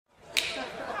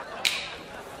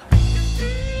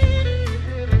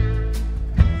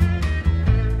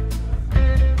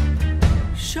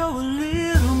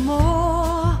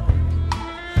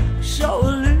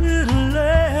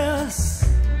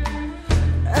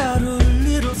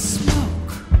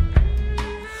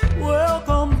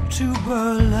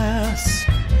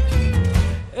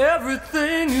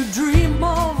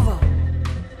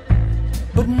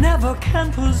never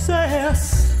can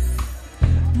possess.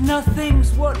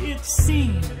 Nothing's what it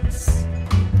seems.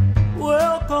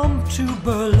 Welcome to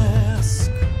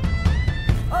burlesque.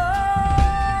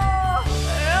 Oh,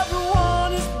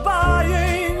 everyone is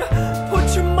buying.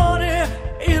 Put your money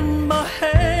in my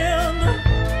hand.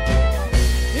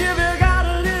 If you got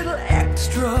a little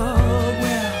extra,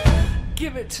 well,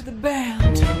 give it to the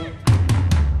band.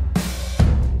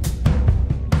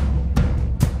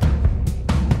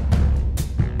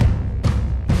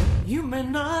 You may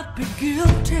not be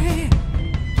guilty,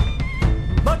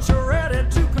 but you're ready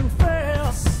to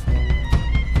confess.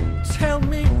 Tell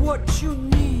me what you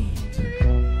need.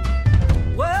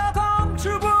 Welcome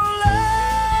to burlesque.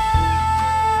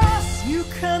 You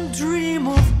can dream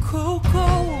of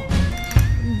cocoa,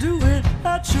 do it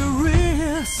at your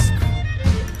risk.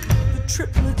 The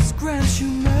triplets grant you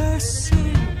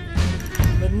mercy,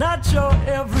 but not your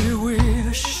every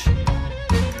wish.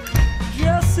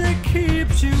 Yes, it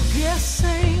keeps you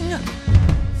guessing.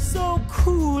 So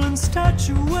cool and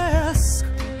statuesque.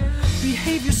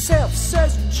 Behave yourself,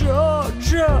 says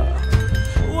Georgia.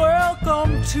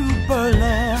 Welcome to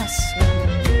burlesque.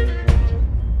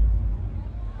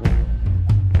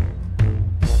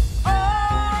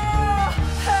 Oh,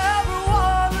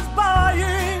 everyone is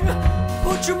buying.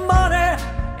 Put your money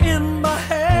in my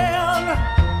hand.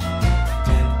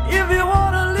 If you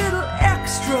want a little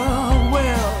extra,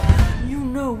 well, you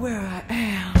know where I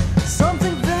am.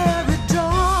 Something very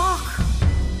dark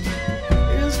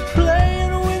is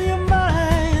playing with your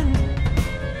mind.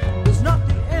 It's not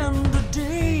the end of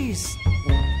days,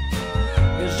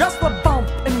 it's just the